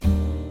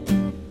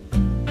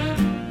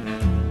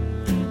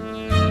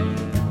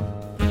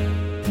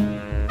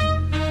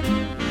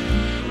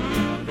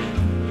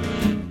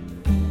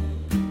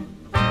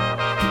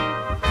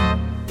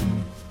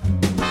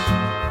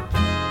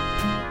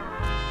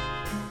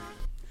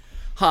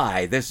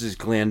Hi, this is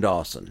Glenn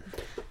Dawson.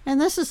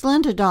 And this is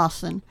Linda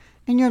Dawson,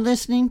 and you're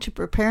listening to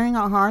Preparing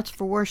Our Hearts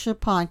for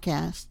Worship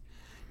podcast.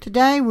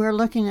 Today we're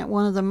looking at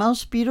one of the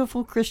most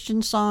beautiful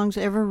Christian songs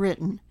ever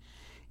written.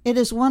 It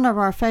is one of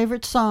our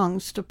favorite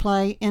songs to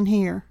play and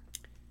hear.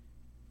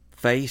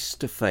 Face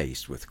to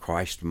face with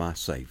Christ my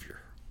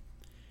Savior.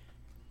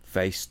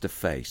 Face to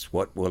face,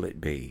 what will it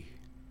be?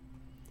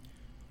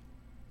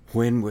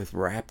 When with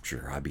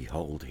rapture I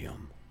behold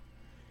him,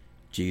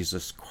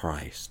 Jesus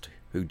Christ,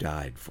 who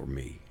died for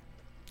me.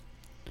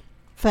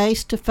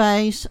 Face to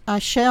face I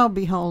shall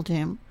behold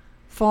him,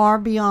 far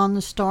beyond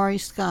the starry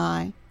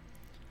sky.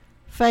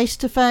 Face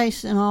to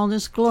face in all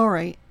his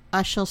glory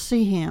I shall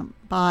see him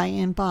by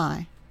and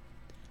by.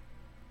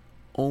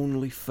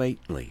 Only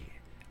faintly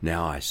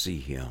now I see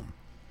him,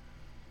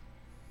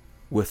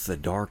 with the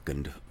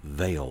darkened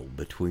veil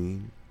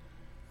between,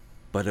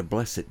 but a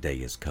blessed day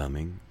is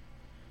coming,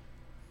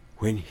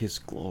 when his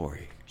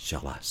glory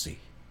shall I see.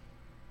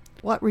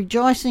 What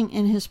rejoicing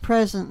in his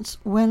presence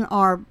when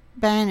are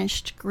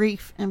banished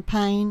grief and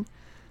pain,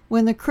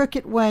 when the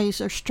crooked ways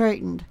are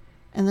straightened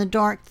and the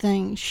dark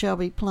things shall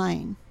be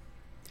plain.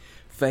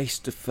 Face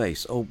to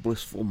face, oh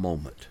blissful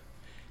moment,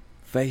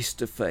 face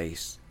to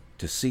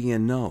see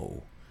and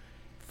know,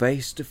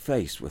 face to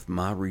face with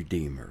my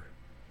Redeemer,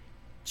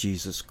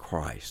 Jesus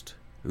Christ,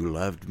 who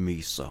loved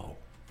me so.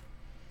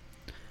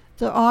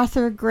 The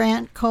author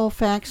Grant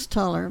Colfax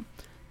Tuller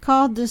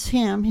called this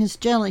hymn his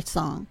Jelly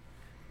Song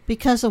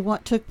because of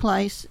what took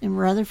place in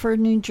Rutherford,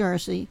 New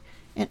Jersey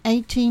in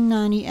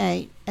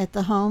 1898 at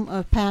the home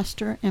of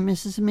Pastor and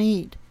Mrs.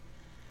 Meade.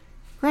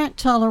 Grant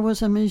Tuller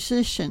was a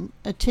musician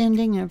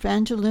attending an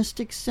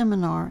evangelistic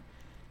seminar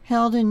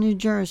held in New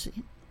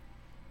Jersey.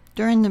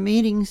 During the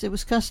meetings, it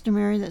was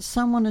customary that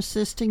someone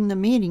assisting the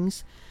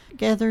meetings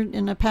gathered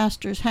in the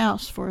pastor's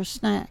house for a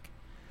snack.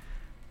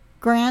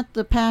 Grant,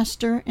 the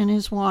pastor, and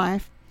his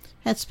wife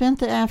had spent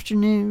the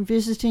afternoon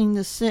visiting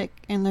the sick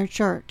in their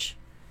church.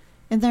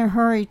 In their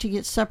hurry to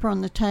get supper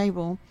on the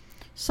table,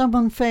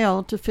 someone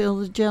failed to fill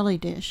the jelly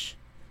dish.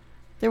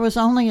 There was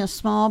only a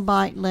small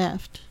bite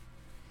left.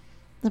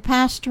 The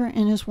pastor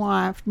and his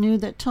wife knew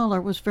that Tuller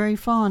was very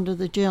fond of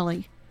the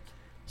jelly,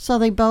 so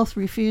they both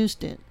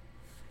refused it.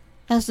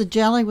 As the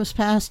jelly was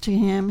passed to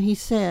him, he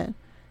said,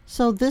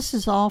 "So this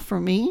is all for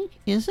me,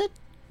 is it?"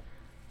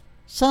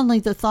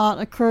 Suddenly the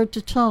thought occurred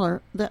to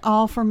Tuller that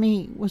All for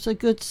Me was a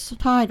good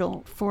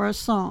title for a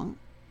song.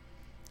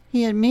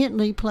 He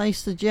immediately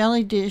placed the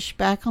jelly dish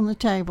back on the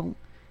table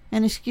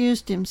and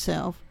excused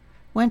himself,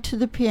 went to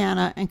the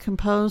piano and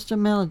composed a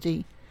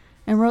melody,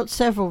 and wrote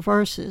several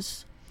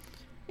verses.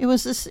 It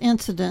was this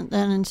incident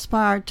that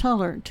inspired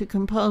Tuller to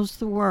compose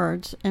the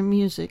words and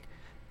music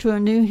to a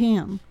new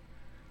hymn.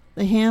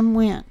 The hymn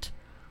went,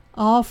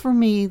 "All for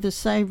me the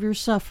Savior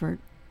suffered,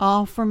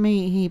 all for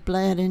me he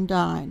bled and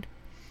died."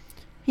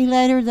 He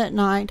later that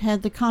night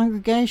had the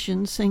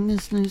congregation sing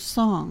this new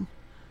song.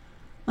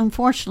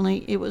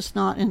 Unfortunately, it was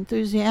not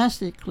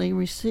enthusiastically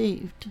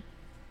received.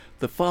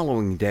 The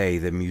following day,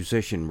 the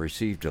musician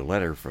received a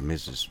letter from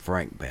Mrs.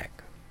 Frank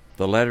Beck.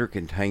 The letter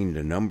contained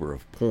a number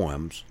of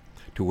poems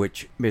to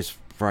which Miss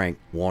Frank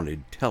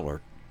wanted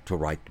Tuller to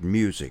write the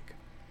music.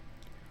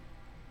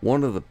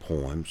 One of the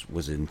poems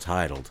was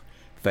entitled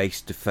Face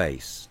to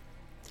Face.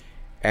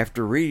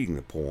 After reading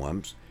the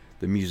poems,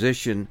 the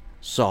musician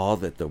saw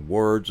that the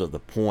words of the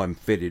poem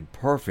fitted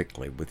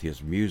perfectly with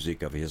his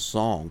music of his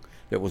song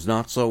that was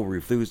not so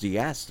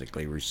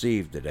enthusiastically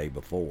received the day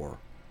before.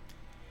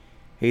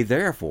 He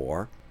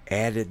therefore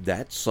added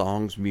that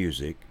song's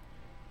music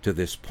to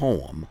this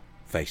poem,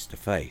 Face to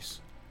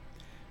Face.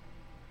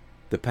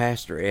 The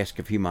pastor asked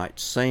if he might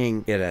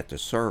sing it at the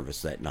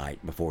service that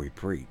night before he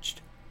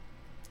preached.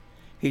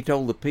 He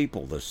told the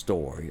people the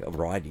story of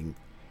writing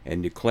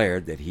and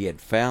declared that he had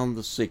found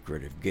the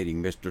secret of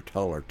getting Mr.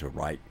 Tuller to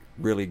write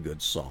really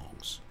good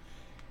songs.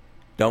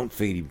 Don't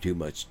feed him too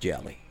much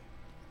jelly.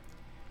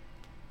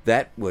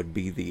 That would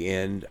be the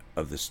end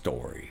of the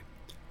story,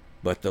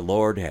 but the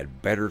Lord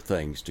had better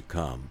things to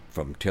come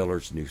from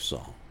Tuller's new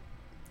song.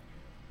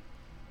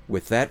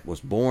 With that was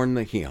born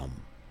the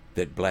hymn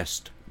that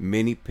blessed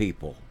many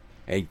people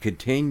and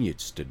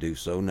continues to do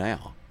so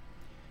now.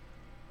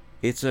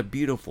 It's a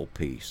beautiful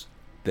piece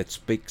that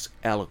speaks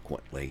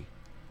eloquently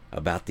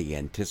about the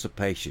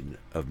anticipation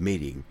of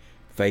meeting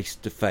face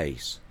to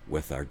face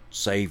with our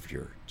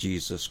Savior,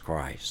 Jesus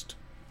Christ.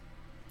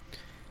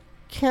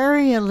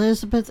 Carrie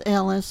Elizabeth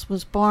Ellis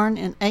was born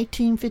in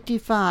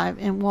 1855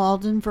 in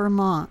Walden,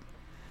 Vermont.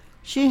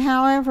 She,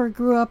 however,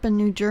 grew up in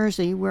New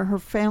Jersey, where her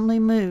family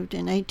moved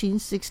in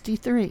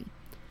 1863.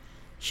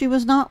 She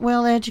was not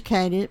well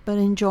educated, but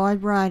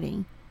enjoyed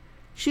writing.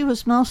 She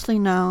was mostly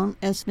known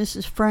as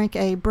Mrs. Frank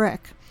A.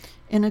 Breck,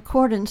 in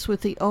accordance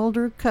with the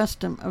older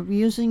custom of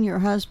using your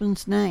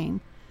husband's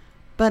name,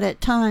 but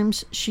at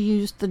times she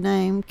used the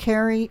name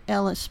Carrie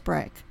Ellis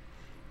Breck.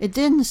 It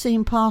didn't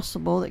seem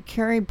possible that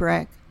Carrie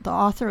Breck, the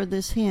author of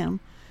this hymn,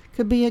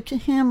 could be a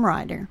hymn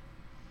writer.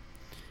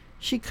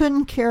 She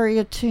couldn't carry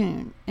a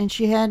tune, and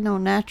she had no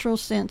natural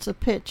sense of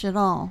pitch at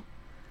all.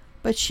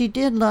 But she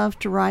did love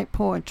to write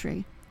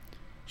poetry.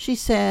 She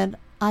said,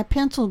 I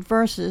penciled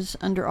verses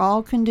under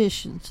all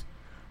conditions,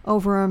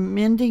 over a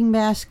mending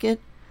basket,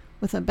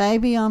 with a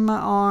baby on my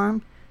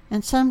arm,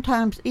 and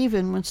sometimes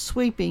even when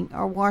sweeping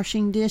or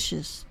washing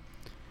dishes.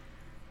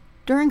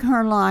 During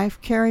her life,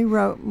 Carrie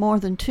wrote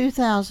more than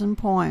 2,000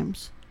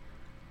 poems.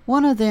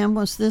 One of them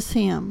was this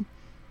hymn,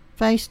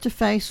 Face to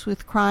Face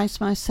with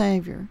Christ My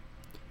Savior.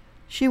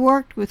 She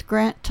worked with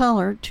Grant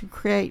Tuller to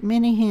create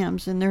many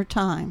hymns in their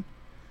time,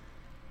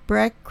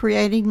 Breck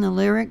creating the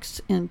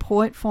lyrics in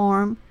poet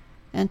form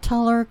and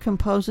Tuller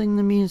composing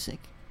the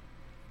music.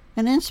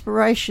 An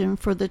inspiration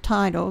for the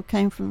title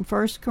came from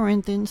 1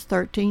 Corinthians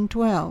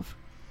 13:12.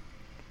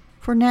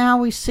 For now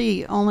we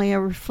see only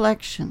a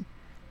reflection,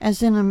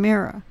 as in a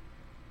mirror.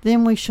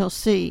 Then we shall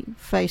see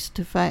face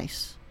to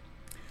face.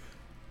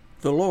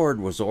 The Lord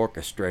was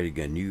orchestrating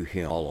a new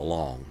hymn all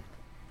along,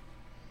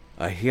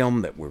 a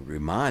hymn that would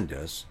remind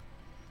us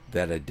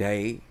that a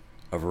day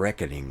of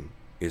reckoning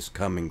is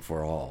coming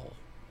for all,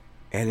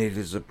 and it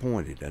is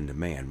appointed unto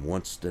man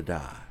once to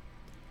die,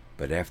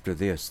 but after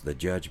this the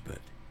judgment.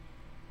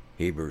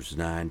 Hebrews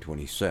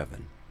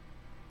 9:27.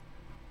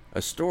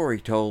 A story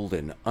told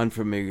in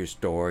Unfamiliar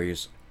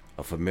Stories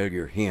of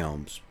Familiar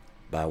Hymns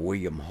by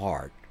William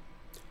Hart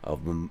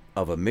of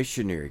a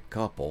missionary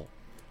couple,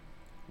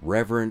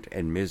 Reverend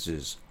and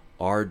Mrs.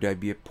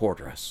 R.W.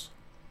 Portress,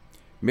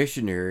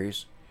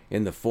 missionaries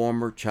in the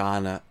former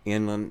China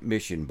Inland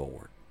Mission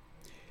Board,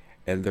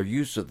 and their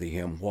use of the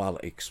hymn while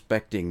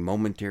expecting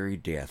momentary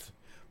death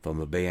from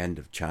a band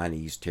of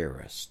Chinese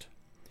terrorists.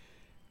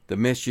 The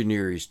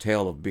missionaries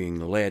tell of being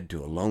led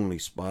to a lonely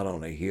spot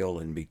on a hill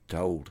and be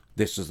told,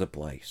 "This is the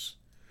place."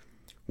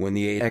 When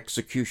the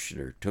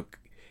executioner took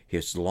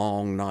his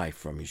long knife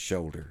from his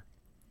shoulder,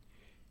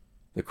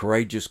 the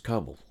courageous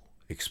couple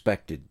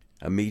expected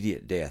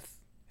immediate death,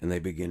 and they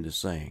begin to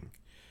sing,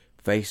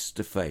 "Face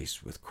to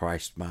face with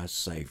Christ my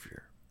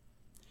Savior."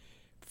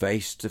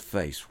 Face to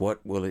face,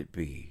 what will it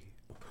be?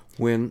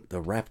 When the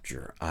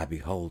rapture I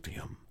behold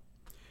him,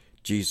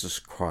 Jesus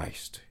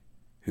Christ,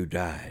 who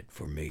died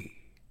for me.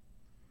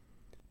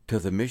 To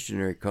the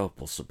missionary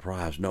couple's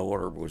surprise, no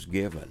order was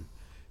given.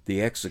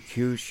 The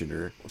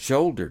executioner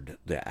shouldered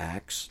the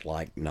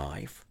axe-like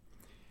knife,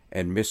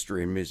 and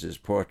Mr. and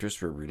Mrs.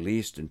 Portress were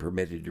released and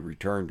permitted to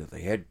return to the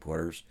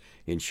headquarters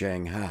in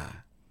Shanghai.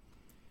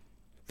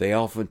 They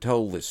often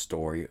told this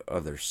story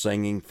of their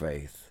singing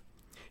faith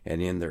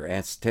and in their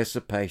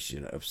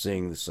anticipation of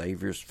seeing the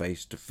Savior's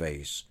face to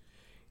face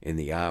in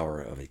the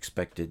hour of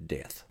expected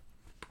death.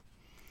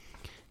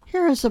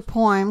 Here is a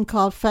poem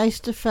called Face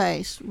to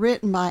Face,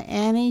 written by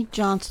Annie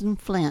Johnson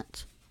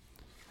Flint.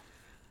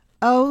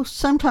 Oh,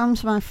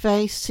 sometimes my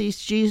face sees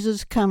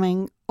Jesus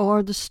coming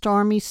o'er the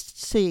stormy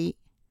sea,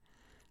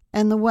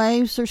 and the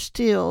waves are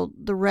stilled,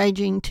 the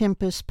raging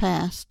tempest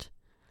past.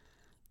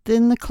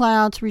 Then the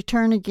clouds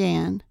return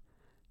again,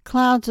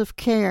 clouds of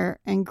care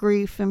and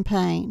grief and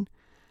pain,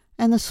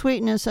 and the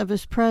sweetness of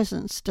his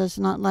presence does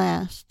not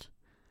last.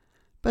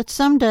 But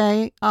some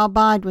day I'll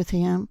bide with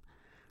him,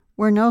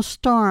 where no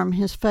storm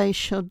his face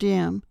shall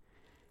dim,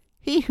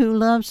 he who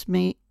loves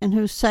me and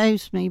who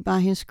saves me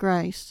by his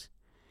grace.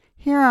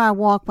 Here I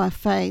walk by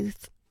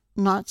faith,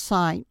 not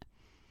sight,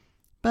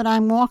 but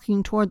I'm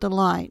walking toward the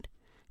light.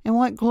 And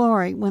what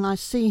glory when I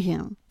see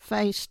him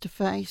face to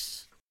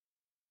face.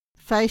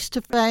 Face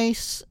to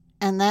face,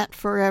 and that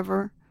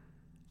forever.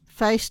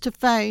 Face to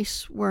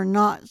face, where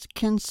naught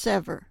can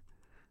sever.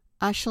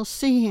 I shall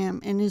see him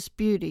in his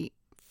beauty,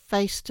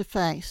 face to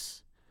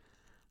face.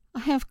 I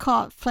have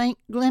caught faint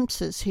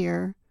glimpses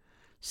here,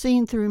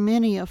 seen through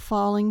many a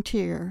falling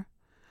tear.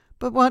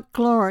 But what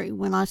glory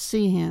when I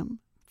see him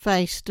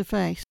face to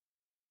face.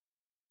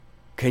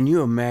 Can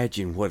you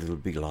imagine what it'll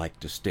be like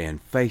to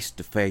stand face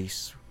to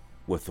face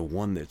with the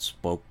one that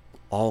spoke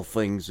all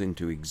things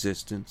into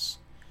existence,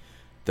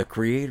 the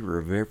creator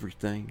of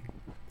everything,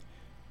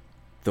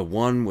 the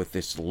one with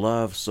this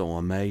love so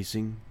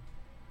amazing?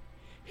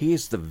 He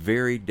is the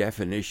very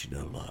definition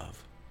of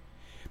love.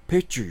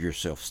 Picture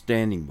yourself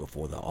standing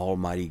before the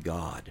Almighty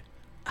God,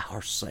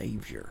 our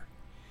Savior,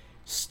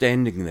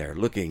 standing there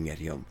looking at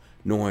him,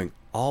 knowing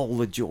all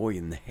the joy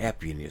and the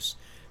happiness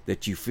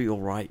that you feel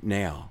right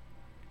now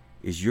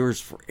is yours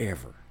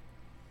forever.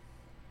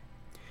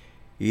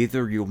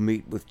 Either you'll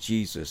meet with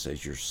Jesus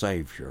as your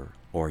Savior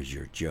or as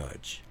your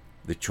judge.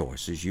 The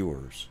choice is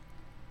yours.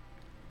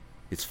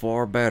 It's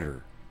far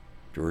better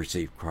to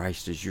receive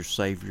Christ as your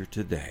Savior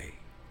today.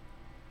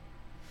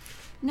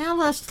 Now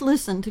let's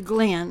listen to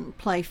Glenn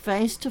play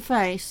Face to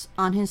Face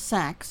on his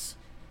sax.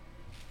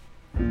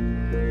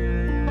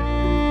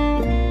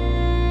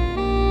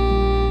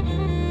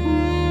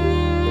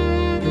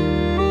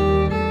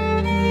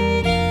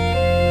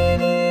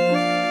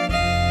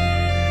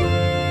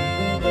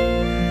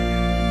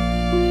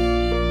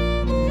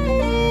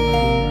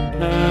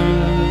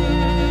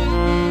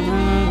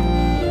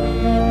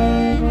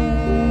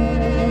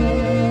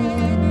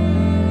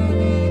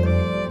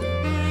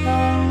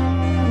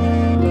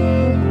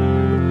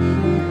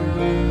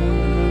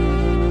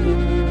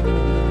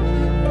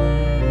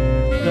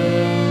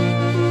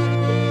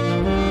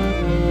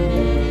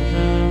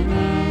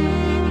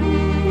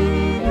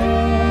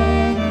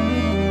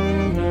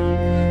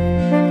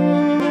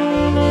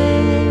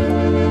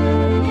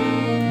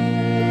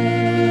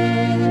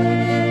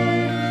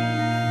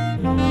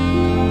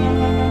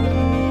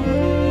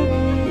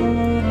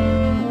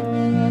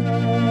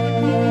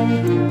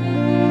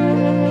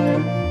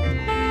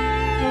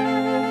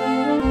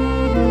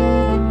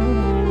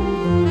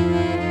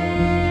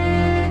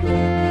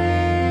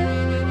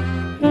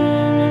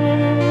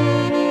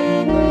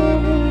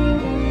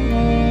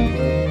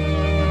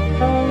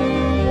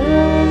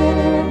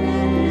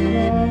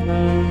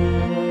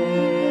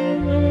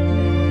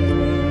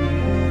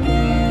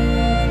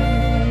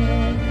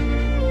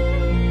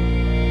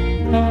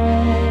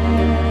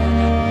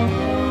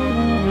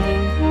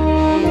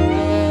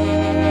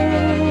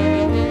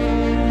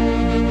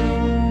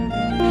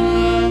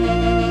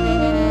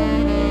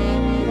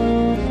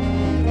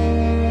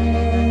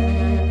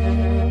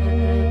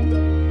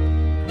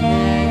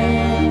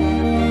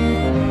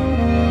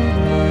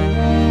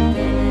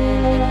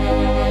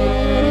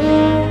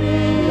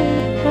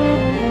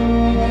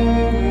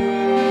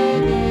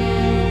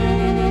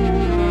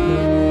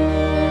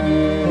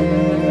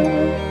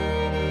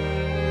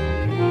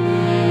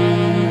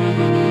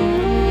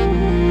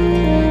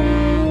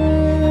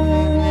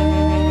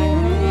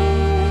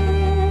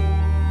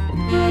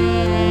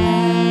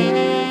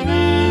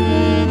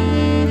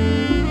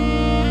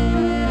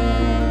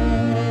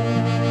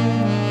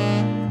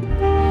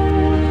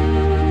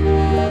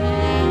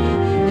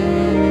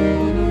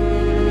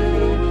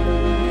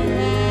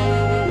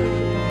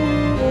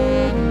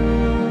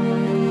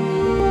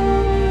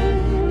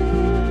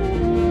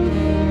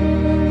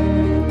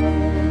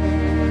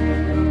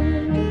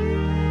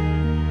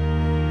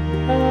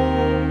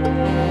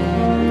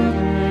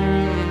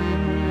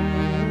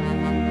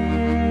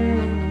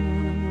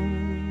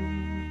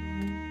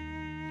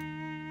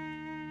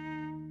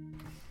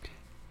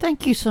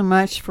 Thank you so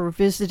much for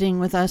visiting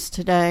with us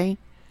today.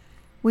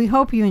 We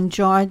hope you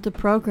enjoyed the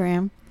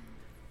program.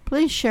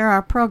 Please share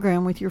our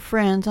program with your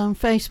friends on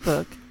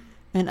Facebook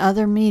and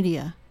other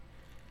media.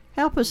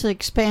 Help us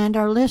expand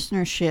our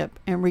listenership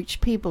and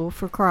reach people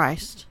for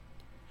Christ.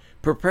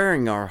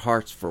 Preparing Our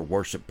Hearts for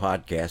Worship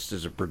podcast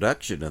is a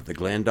production of the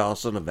Glen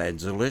Dawson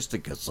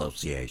Evangelistic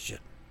Association.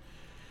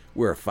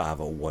 We're a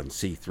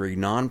 501c3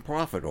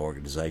 nonprofit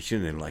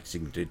organization in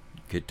Lexington,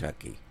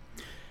 Kentucky.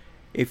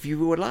 If you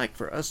would like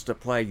for us to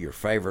play your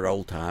favorite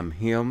old-time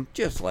hymn,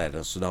 just let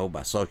us know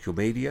by social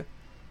media.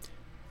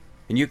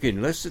 And you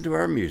can listen to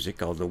our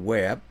music on the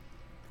web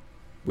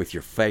with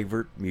your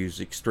favorite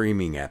music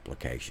streaming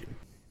application.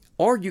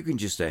 Or you can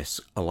just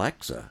ask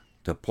Alexa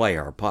to play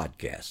our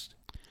podcast.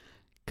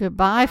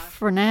 Goodbye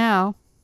for now.